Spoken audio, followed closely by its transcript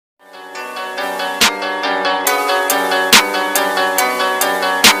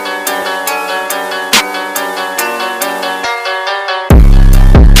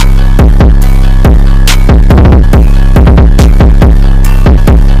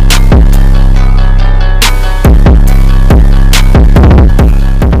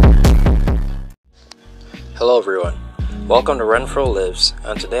Welcome to Renfro Lives,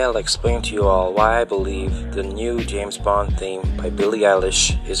 and today I'll explain to you all why I believe the new James Bond theme by Billie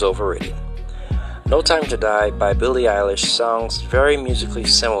Eilish is overrated. No Time to Die by Billie Eilish sounds very musically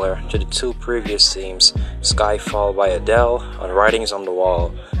similar to the two previous themes, Skyfall by Adele and Writings on the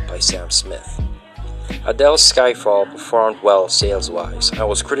Wall by Sam Smith. Adele's Skyfall performed well sales-wise and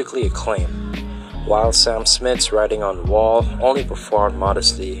was critically acclaimed, while Sam Smith's Writing on the Wall only performed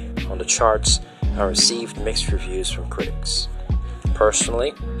modestly on the charts and received mixed reviews from critics.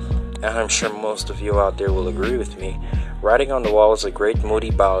 Personally, and I'm sure most of you out there will agree with me, Writing on the Wall is a great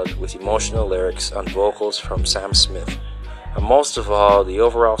moody ballad with emotional lyrics and vocals from Sam Smith, and most of all, the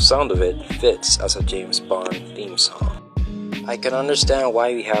overall sound of it fits as a James Bond theme song. I can understand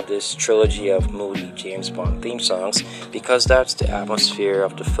why we have this trilogy of moody James Bond theme songs, because that's the atmosphere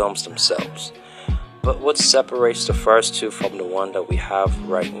of the films themselves. But what separates the first two from the one that we have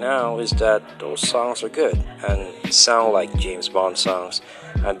right now is that those songs are good and sound like James Bond songs,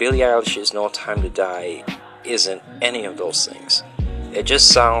 and Billie Eilish's No Time to Die isn't any of those things. It just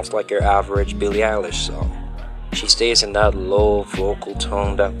sounds like your average Billie Eilish song. She stays in that low vocal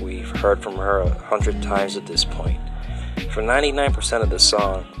tone that we've heard from her 100 times at this point, for 99% of the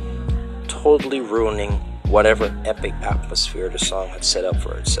song, totally ruining whatever epic atmosphere the song had set up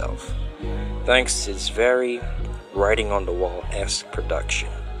for itself, thanks to this very Writing on the Wall-esque production.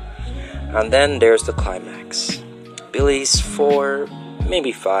 And then there's the climax. Billie's 4,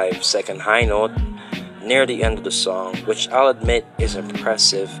 maybe 5 second high note near the end of the song, which I'll admit is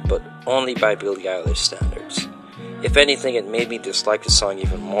impressive, but only by Billie Eilish standards. If anything, it made me dislike the song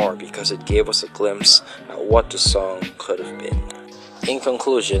even more because it gave us a glimpse at what the song could have been. In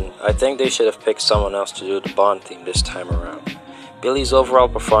conclusion, I think they should have picked someone else to do the Bond theme this time around. Billie's overall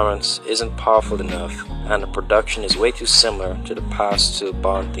performance isn't powerful enough, and the production is way too similar to the past two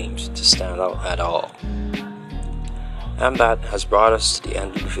Bond themes to stand out at all. And that has brought us to the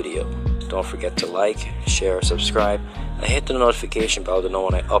end of the video. Don't forget to like, share, subscribe, and hit the notification bell to know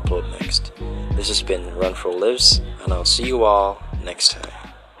when I upload next. This has been Renfro Lives, and I'll see you all next time.